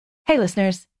Hey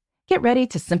listeners, get ready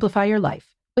to simplify your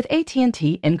life with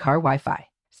AT&T in-car Wi-Fi.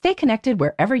 Stay connected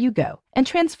wherever you go and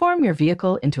transform your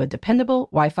vehicle into a dependable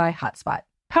Wi-Fi hotspot.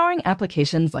 Powering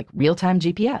applications like real-time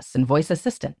GPS and voice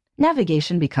assistant,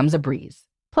 navigation becomes a breeze.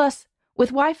 Plus,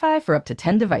 with Wi-Fi for up to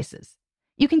 10 devices,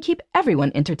 you can keep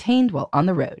everyone entertained while on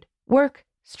the road, work,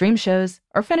 stream shows,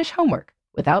 or finish homework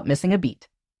without missing a beat.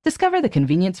 Discover the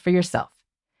convenience for yourself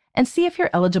and see if you're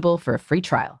eligible for a free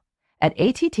trial at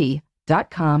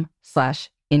att.com/in-car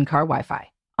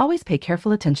Wi-Fi. Always pay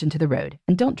careful attention to the road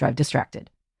and don't drive distracted.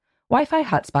 Wi-Fi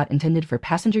hotspot intended for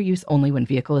passenger use only when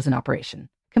vehicle is in operation.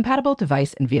 Compatible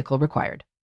device and vehicle required.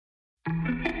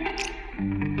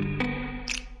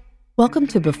 Welcome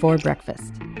to Before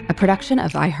Breakfast, a production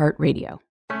of iHeartRadio.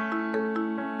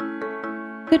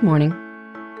 Good morning.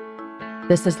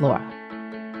 This is Laura.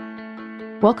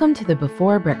 Welcome to the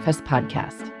Before Breakfast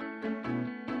podcast.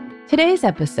 Today's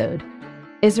episode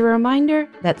is a reminder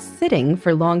that sitting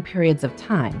for long periods of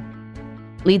time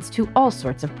leads to all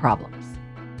sorts of problems.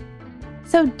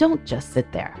 So don't just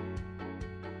sit there.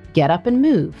 Get up and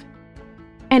move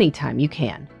anytime you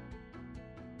can.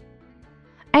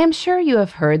 I am sure you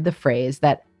have heard the phrase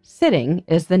that sitting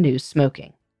is the new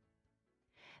smoking.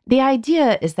 The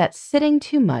idea is that sitting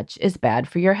too much is bad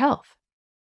for your health,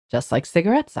 just like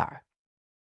cigarettes are.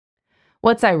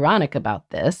 What's ironic about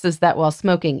this is that while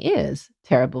smoking is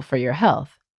terrible for your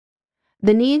health,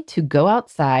 the need to go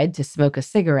outside to smoke a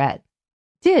cigarette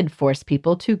did force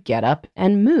people to get up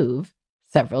and move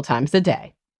several times a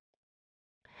day.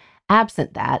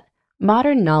 Absent that,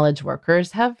 modern knowledge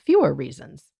workers have fewer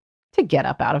reasons to get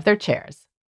up out of their chairs.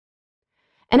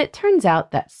 And it turns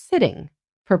out that sitting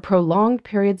for prolonged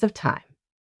periods of time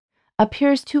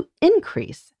appears to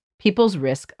increase people's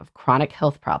risk of chronic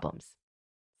health problems,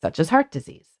 such as heart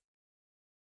disease.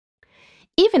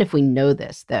 Even if we know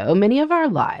this, though, many of our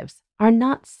lives are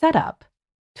not set up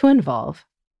to involve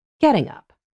getting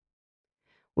up.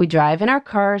 We drive in our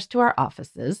cars to our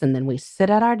offices, and then we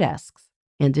sit at our desks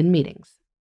and in meetings.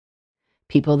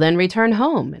 People then return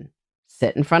home and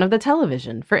sit in front of the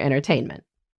television for entertainment.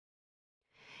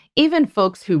 Even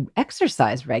folks who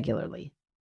exercise regularly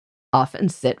often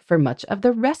sit for much of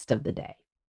the rest of the day.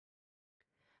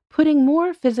 Putting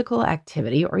more physical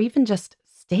activity, or even just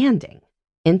standing,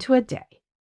 into a day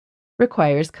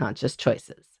requires conscious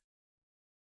choices.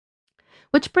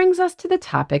 Which brings us to the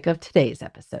topic of today's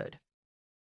episode.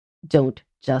 Don't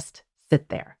just sit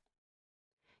there.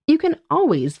 You can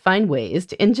always find ways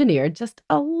to engineer just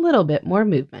a little bit more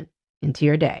movement into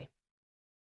your day.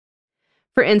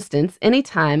 For instance,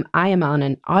 anytime I am on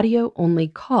an audio-only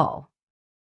call,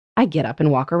 I get up and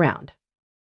walk around.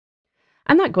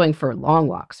 I'm not going for long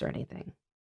walks or anything.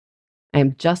 I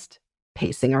am just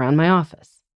pacing around my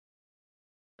office.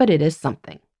 But it is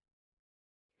something.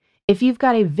 If you've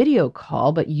got a video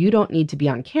call but you don't need to be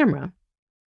on camera,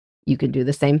 you can do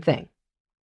the same thing.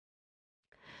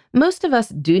 Most of us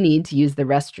do need to use the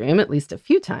restroom at least a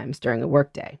few times during a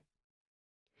workday.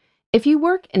 If you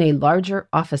work in a larger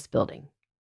office building,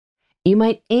 you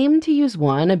might aim to use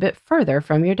one a bit further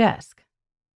from your desk.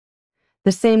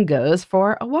 The same goes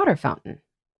for a water fountain.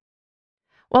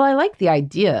 While I like the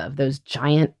idea of those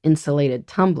giant insulated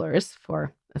tumblers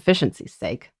for efficiency's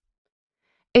sake,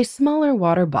 a smaller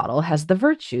water bottle has the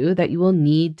virtue that you will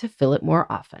need to fill it more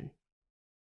often.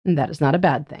 And that is not a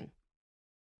bad thing.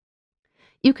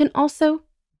 You can also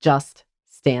just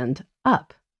stand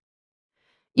up.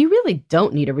 You really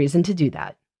don't need a reason to do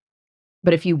that.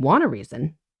 But if you want a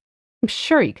reason, I'm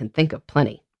sure you can think of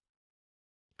plenty.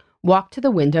 Walk to the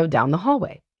window down the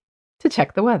hallway to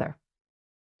check the weather.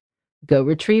 Go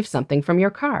retrieve something from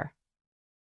your car.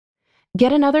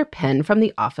 Get another pen from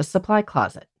the office supply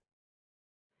closet.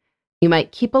 You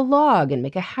might keep a log and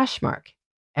make a hash mark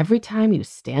every time you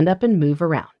stand up and move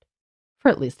around for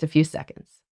at least a few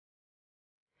seconds.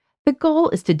 The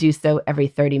goal is to do so every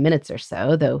 30 minutes or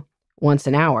so, though once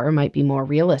an hour might be more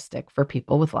realistic for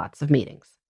people with lots of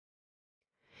meetings.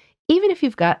 Even if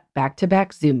you've got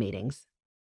back-to-back Zoom meetings,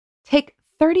 take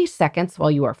 30 seconds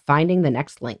while you are finding the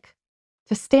next link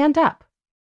to stand up,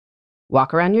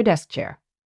 walk around your desk chair,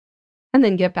 and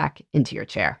then get back into your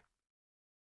chair.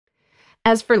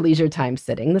 As for leisure time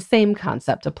sitting, the same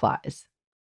concept applies.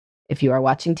 If you are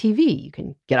watching TV, you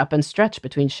can get up and stretch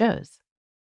between shows.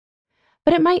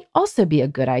 But it might also be a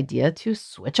good idea to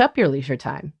switch up your leisure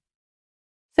time,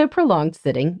 so prolonged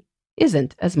sitting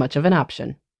isn't as much of an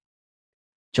option.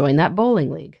 Join that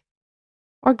bowling league,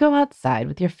 or go outside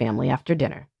with your family after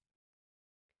dinner.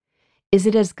 Is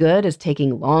it as good as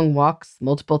taking long walks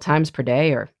multiple times per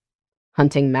day, or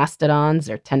hunting mastodons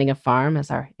or tending a farm as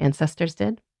our ancestors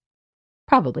did?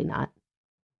 Probably not.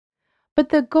 but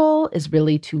the goal is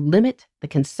really to limit the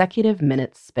consecutive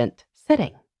minutes spent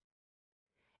sitting.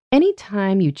 Any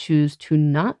time you choose to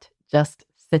not just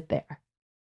sit there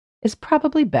is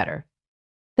probably better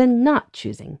than not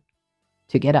choosing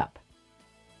to get up.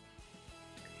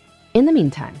 In the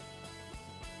meantime,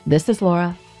 this is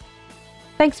Laura.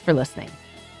 Thanks for listening.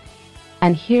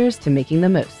 And here's to making the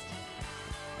most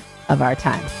of our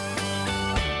time.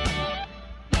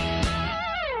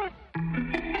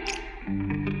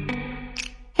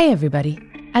 Hey, everybody.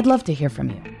 I'd love to hear from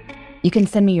you. You can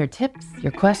send me your tips,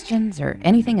 your questions, or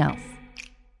anything else.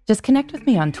 Just connect with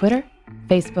me on Twitter,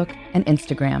 Facebook, and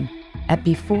Instagram at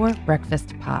Before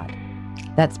Breakfast Pod.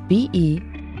 That's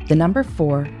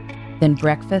BE4, then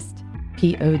breakfast,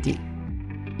 POD.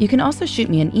 You can also shoot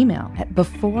me an email at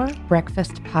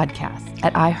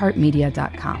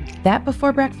beforebreakfastpodcast@iheartmedia.com. That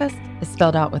Before Breakfast is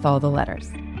spelled out with all the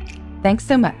letters. Thanks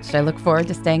so much. I look forward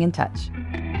to staying in touch.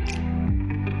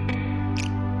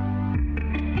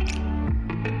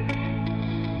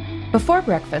 Before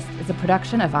Breakfast is a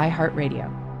production of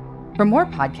iHeartRadio. For more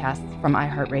podcasts from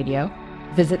iHeartRadio,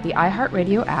 visit the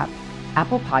iHeartRadio app,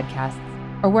 Apple Podcasts,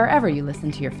 or wherever you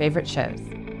listen to your favorite shows.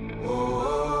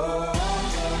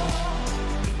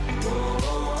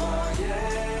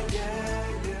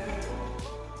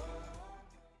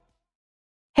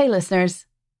 Hey listeners,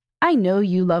 I know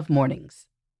you love mornings.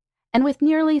 And with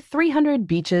nearly 300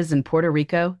 beaches in Puerto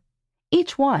Rico,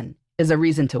 each one is a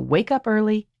reason to wake up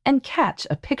early and catch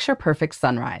a picture-perfect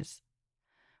sunrise.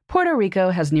 Puerto Rico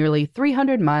has nearly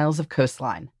 300 miles of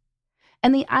coastline,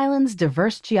 and the island's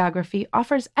diverse geography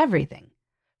offers everything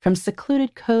from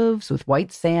secluded coves with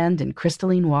white sand and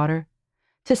crystalline water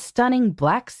to stunning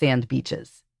black sand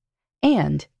beaches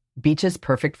and beaches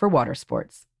perfect for water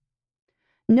sports.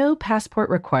 No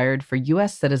passport required for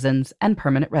U.S. citizens and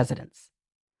permanent residents.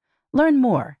 Learn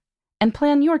more and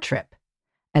plan your trip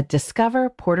at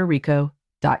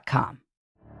discoverpuertorico.com.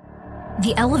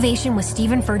 The Elevation with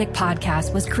Stephen Furtick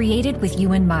podcast was created with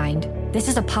you in mind. This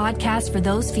is a podcast for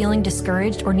those feeling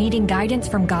discouraged or needing guidance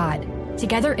from God.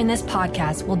 Together in this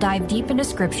podcast, we'll dive deep into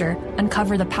Scripture,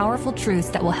 uncover the powerful truths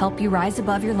that will help you rise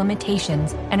above your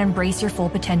limitations and embrace your full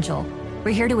potential.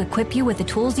 We're here to equip you with the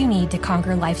tools you need to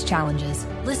conquer life's challenges.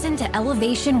 Listen to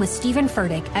Elevation with Stephen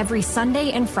Furtick every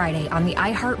Sunday and Friday on the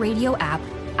iHeartRadio app,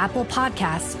 Apple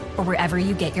Podcasts, or wherever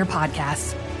you get your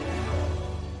podcasts.